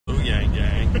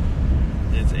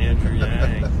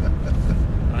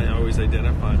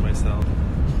misidentify myself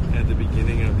at the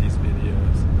beginning of these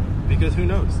videos, because who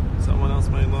knows, someone else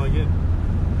might log in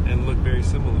and look very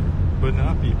similar, but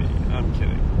not be me. I'm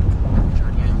kidding.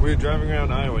 We're driving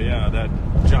around Iowa, yeah, that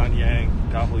John Yang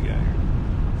doppelganger.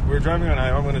 We're driving around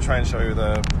Iowa. I'm going to try and show you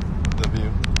the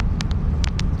view.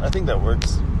 I think that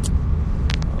works.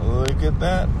 Look at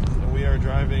that. We are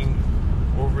driving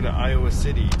over to Iowa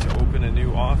City to open a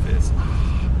new office.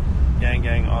 Yang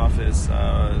Gang office.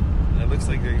 It looks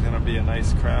like there's going to be a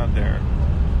nice crowd there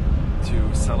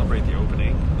to celebrate the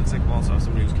opening. Looks like we'll also have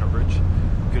some news coverage.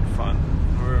 Good fun.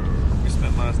 We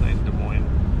spent last night in Des Moines.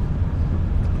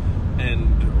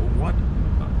 And what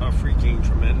a freaking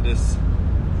tremendous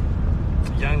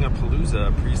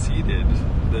Yangapalooza preceded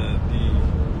the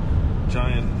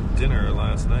giant dinner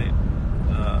last night.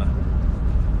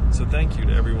 So thank you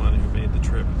to everyone who made the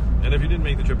trip. And if you didn't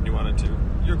make the trip and you wanted to,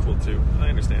 you're cool too. I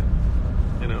understand.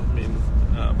 You know, I mean,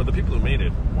 but the people who made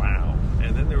it, wow.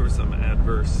 And then there was some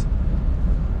adverse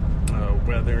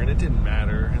weather, and it didn't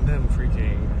matter. And then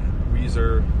freaking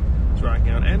Weezer was rocking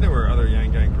out, and there were other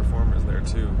Yang Gang performers there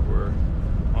too who were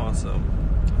awesome,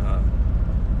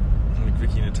 like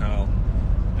Vicky Natal,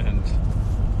 and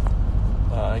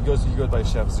he goes by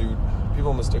Chef Zoot.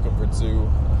 People mistook him for Zoo,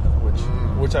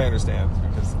 which I understand,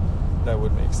 because that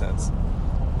would make sense.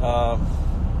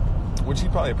 Which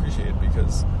he'd probably appreciate,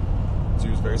 because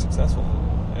Zoo's very successful,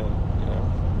 and you know,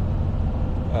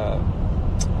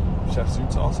 Chef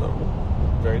Zoot's also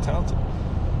very talented.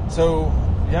 So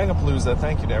Yangapalooza,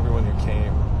 thank you to everyone who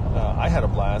came. I had a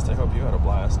blast. I hope you had a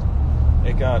blast.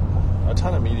 It got a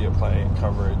ton of media play and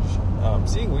coverage.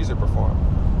 Seeing Weezer perform,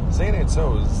 Saying Ain't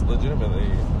So is legitimately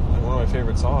one of my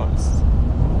favorite songs.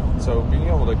 So being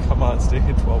able to come on stage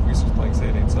while Weezer's playing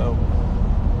Saying Ain't So,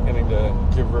 getting to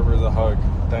give Rivers a hug,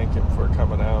 thank him for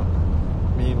coming out.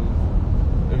 I mean,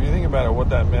 if you think about it, what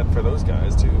that meant for those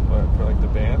guys too, but for like the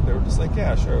band, they were just like,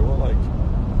 yeah, sure, we'll like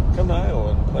come to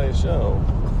Iowa and play a show.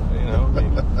 You know, I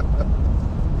mean,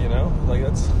 you know, like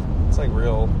it's like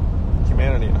real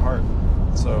humanity and heart.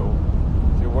 So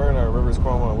if you weren't a Rivers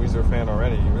Cuomo and Weezer fan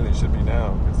already, you really should be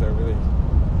now, because they're really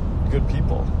good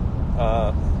people.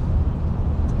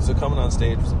 So coming on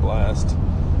stage was a blast.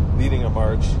 Leading a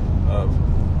march of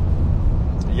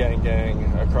Yang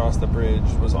Gang across the bridge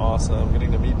was awesome.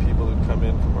 Getting to meet people who'd come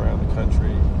in from around the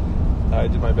country. I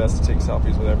did my best to take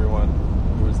selfies with everyone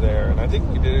who was there, and I think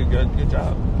we did a good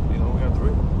job. You know, we got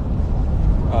through.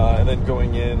 And then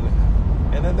going in,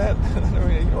 and then that,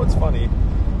 you know what's funny?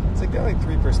 It's like there are like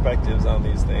three perspectives on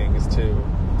these things too.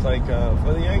 It's like,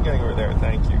 for the Yang Gang who were there,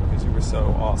 thank you, because you were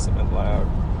so awesome and loud.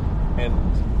 And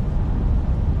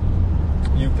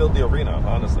you filled the arena,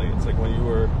 honestly. It's like when you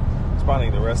were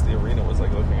spotting, the rest of the arena was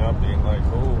like looking up, being like,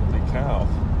 holy cow,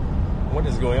 what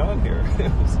is going on here?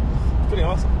 It was pretty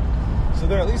awesome. So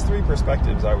there are at least three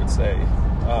perspectives, I would say.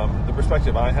 The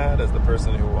perspective I had as the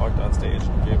person who walked on stage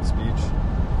and gave a speech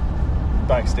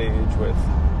backstage with,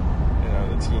 you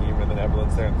know, the team, and then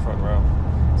Evelyn's there in the front row.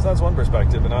 So that's one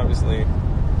perspective, and obviously,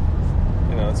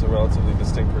 you know, it's a relatively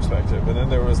distinct perspective. And then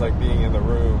there was like being in the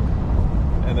room,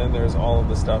 and then there's all of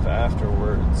the stuff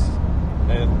afterwards.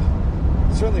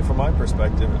 And certainly from my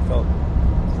perspective, it felt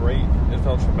great. It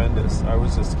felt tremendous. I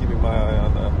was just keeping my eye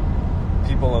on the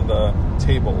people on the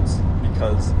tables,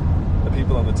 because the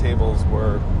people on the tables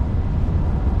were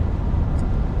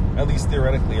at least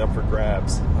theoretically up for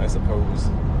grabs, I suppose.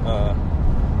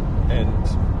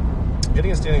 And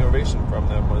getting a standing ovation from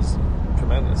them was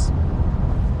tremendous.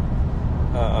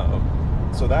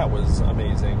 So that was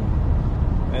amazing.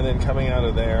 And then coming out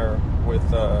of there with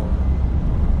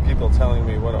people telling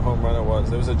me what a home run it was.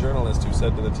 There was a journalist who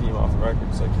said to the team off the record,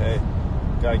 it's like, hey,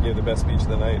 guy gave the best speech of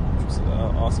the night, which was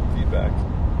awesome feedback.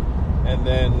 And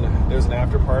then there's an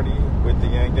after party with the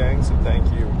Yang Gang, so thank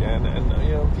you again. And,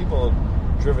 you know, people had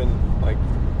driven like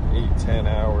 8-10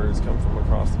 hours, come from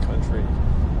across the country.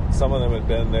 Some of them had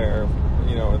been there,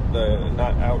 you know,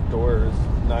 not outdoors,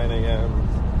 9 a.m.,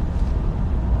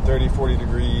 30-40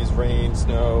 degrees, rain,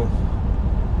 snow.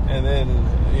 And then,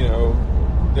 you know,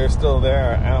 they're still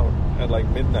there out at like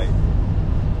midnight.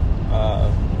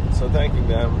 So thanking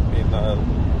them, I mean,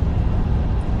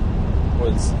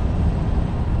 was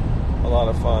a lot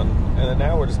of fun. And then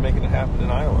now we're just making it happen in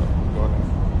Iowa. We're going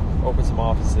to open some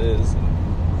offices and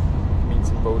meet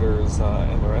some voters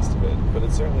and the rest of it. But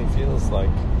it certainly feels like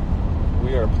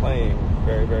we are playing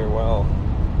very, very well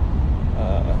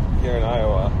here in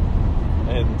Iowa.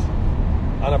 And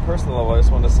on a personal level, I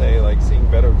just want to say, like, seeing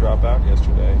Beto drop out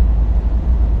yesterday,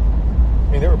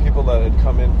 I mean, there were people that had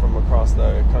come in from across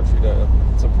the country to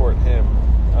support him,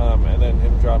 and then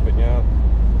him dropping out.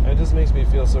 And it just makes me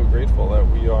feel so grateful that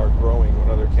we are growing when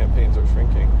other campaigns are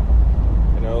shrinking.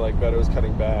 like Beto's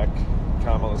cutting back,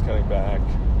 Kamal is cutting back,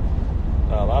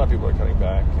 a lot of people are cutting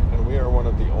back, and we are one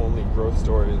of the only growth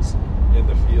stories in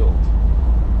the field.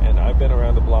 And I've been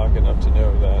around the block enough to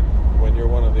know that when you're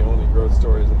one of the only growth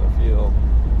stories in the field,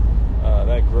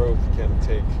 that growth can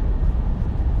take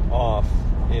off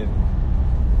in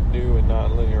new and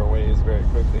non-linear ways very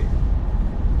quickly.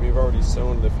 We've already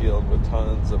sown the field with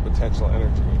tons of potential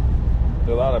energy.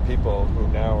 There are a lot of people who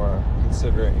now are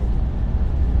considering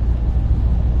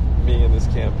me in this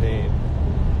campaign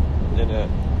in a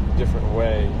different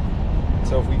way.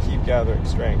 So if we keep gathering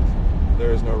strength,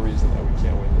 there is no reason that we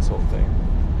can't win this whole thing.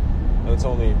 And it's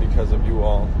only because of you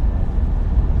all.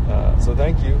 So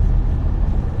thank you.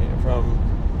 From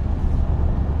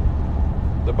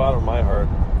the bottom of my heart,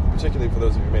 particularly for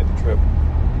those of you who made the trip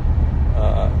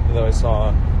that I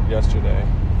saw yesterday.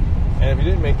 And if you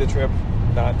didn't make the trip,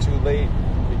 not too late,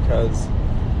 because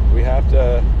we have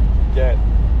to get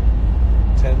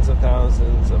tens of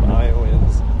thousands of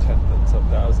Iowans and tens of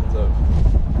thousands of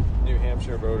New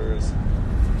Hampshire voters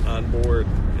on board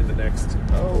in the next,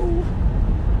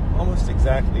 almost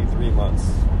exactly 3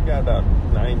 months. We got about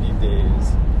 90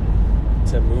 days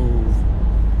to move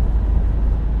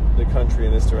the country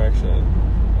in this direction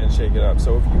and shake it up.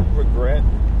 So if you regret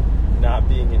not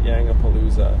being in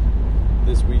Yangapalooza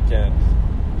this weekend,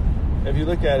 if you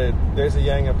look at it, there's a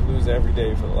Yangapalooza every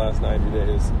day for the last 90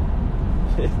 days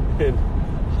in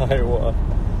Iowa,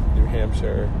 New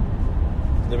Hampshire,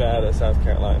 Nevada, South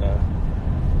Carolina,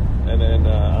 and then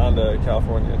on to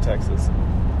California and Texas,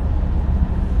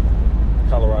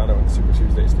 Colorado, and Super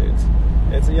Tuesday states.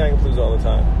 It's a Yangapalooza all the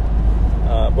time.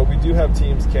 But we do have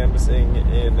teams canvassing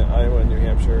in Iowa and New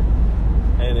Hampshire,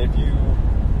 and if you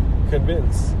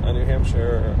convince a New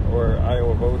Hampshire or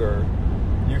Iowa voter,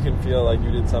 you can feel like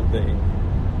you did something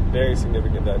very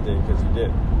significant that day, because you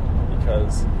did.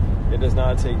 Because it does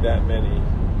not take that many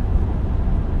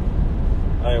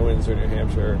Iowans or New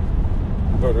Hampshire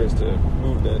voters to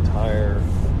move the entire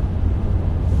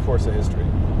course of history.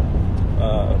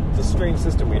 It's a strange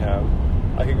system we have.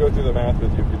 I could go through the math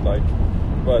with you if you'd like,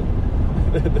 but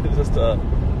just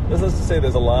let's just say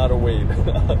there's a lot of weight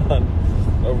on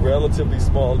a relatively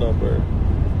small number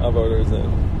of voters in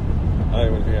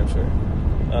Iowa and New Hampshire.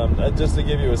 Just to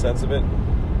give you a sense of it,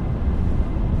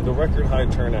 the record high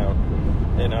turnout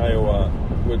in Iowa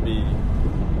would be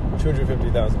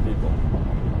 250,000 people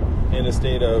in a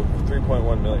state of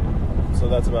 3.1 million. So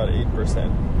that's about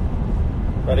 8%.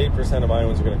 About 8% of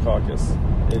Iowans are going to caucus.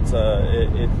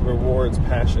 It rewards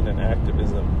passion and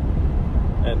activism,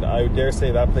 and I dare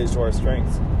say that plays to our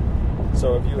strengths.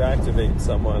 So if you activate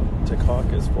someone to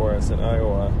caucus for us in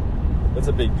Iowa, that's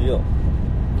a big deal.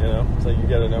 So you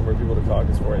get a number of people to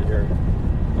caucus for you here.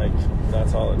 Like,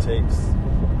 that's all it takes.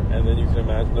 And then you can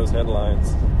imagine those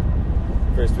headlines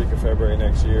first week of February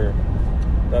next year.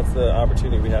 That's the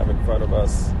opportunity we have in front of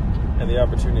us, and the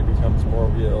opportunity becomes more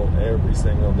real every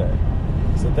single day.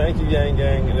 So thank you, Yang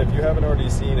Gang, and if you haven't already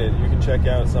seen it, you can check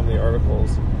out some of the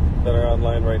articles that are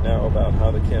online right now about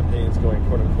how the campaign is going,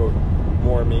 quote-unquote,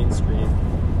 more mainstream,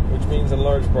 which means in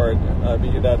large part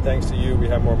that thanks to you, we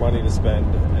have more money to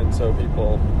spend, and so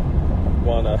people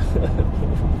want to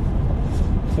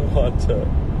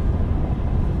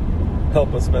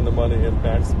help us spend the money in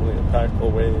maximally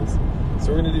impactful ways.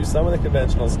 So we're going to do some of the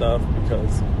conventional stuff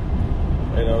because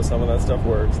some of that stuff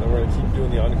works, and we're going to keep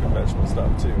doing the unconventional stuff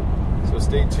too. So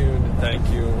stay tuned. Thank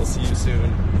you. We'll see you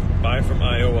soon. Bye from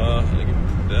Iowa.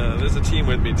 There's a team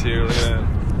with me too. Look at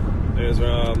that. There's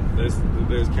Rob.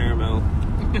 There's Caramel.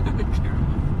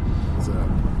 What's up?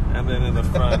 And then in the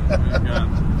front we've got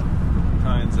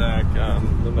Ty and Zach.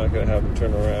 I'm not going to have them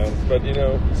turn around, but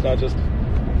it's not just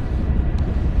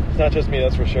me.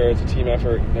 That's for sure. It's a team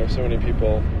effort. There's so many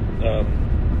people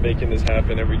making this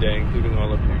happen every day, including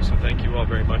all of you. So thank you all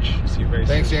very much. See you very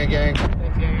soon. Thanks, Yang Gang.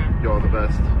 Thanks, Yang Gang. You're all the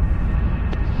best.